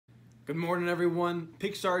Good morning, everyone.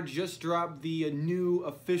 Pixar just dropped the new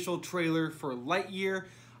official trailer for Lightyear.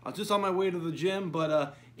 I was just on my way to the gym,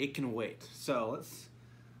 but it can wait. So let's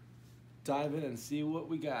dive in and see what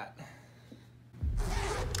we got.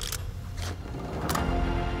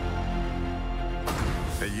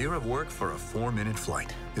 A year of work for a 4-minute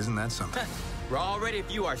flight. Isn't that something? We're all ready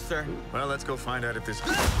if you are, sir. Well, let's go find out if this...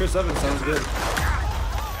 Chris Evans sounds good.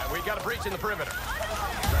 We got a breach in the perimeter.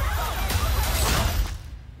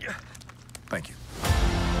 Thank you.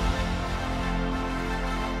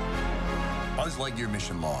 Buzz Lightyear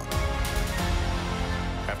mission log.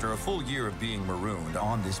 After a full year of being marooned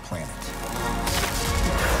on this planet,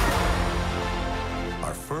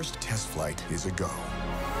 our first test flight is a go.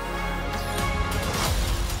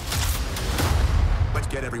 Let's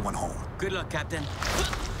get everyone home. Good luck, Captain.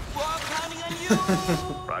 We're all counting on you.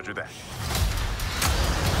 Roger that.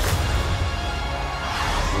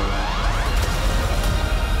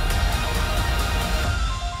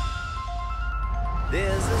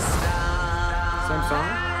 There's a star. Same song?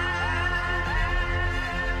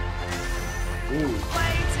 Ooh.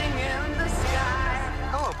 Waiting in the sky.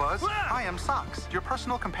 Hello, Buzz. I am Socks, your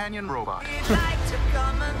personal companion robot. We'd like to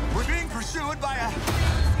come and We're being pursued by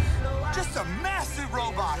just a massive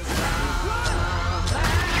robot.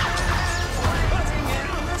 waiting in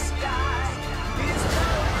the sky.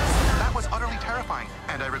 That was utterly terrifying,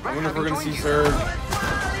 and I I regret wonder if we're having gonna joined see you. Zurg.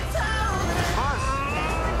 Buzz,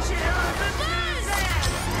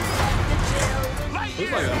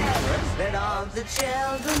 Looks like him, right? Let all the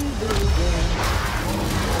children begin.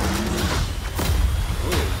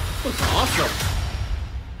 Ooh, looks awesome.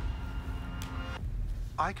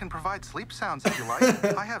 I can provide sleep sounds if you like.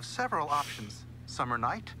 I have several options. Summer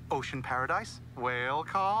night, ocean paradise, whale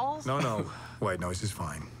calls. No, white noise is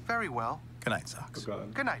fine. Very well. Good night, Socks. Oh,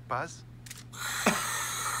 God. Good night, Buzz.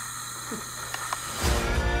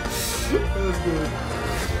 That was good.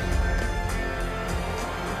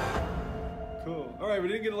 Cool. All right, we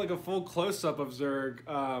didn't get like a full close-up of Zurg,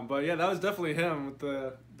 but yeah, that was definitely him with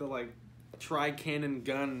the like tri-cannon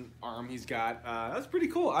gun arm he's got. That's pretty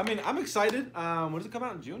cool. I mean, I'm excited. When does it come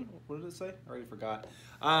out, in June? What did it say? I already forgot.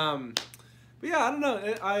 But yeah, I don't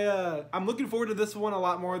know. I'm looking forward to this one a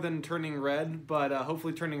lot more than Turning Red, but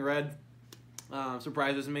hopefully Turning Red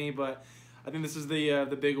surprises me. But I think this is the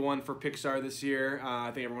big one for Pixar this year.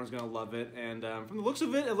 I think everyone's gonna love it, and from the looks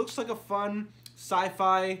of it, it looks like a fun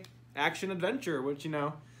sci-fi action adventure. Which, you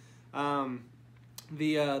know,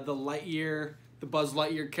 the Lightyear, the Buzz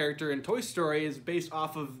Lightyear character in Toy Story is based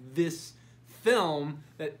off of this film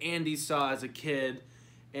that Andy saw as a kid,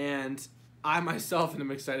 and I myself am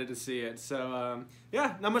excited to see it. So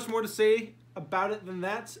yeah, not much more to say about it than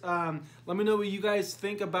that. Let me know what you guys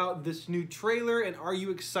think about this new trailer, and are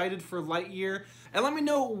you excited for Lightyear? And let me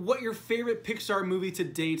know what your favorite Pixar movie to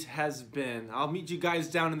date has been. I'll meet you guys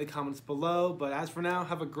down in the comments below, but as for now,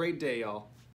 have a great day, y'all.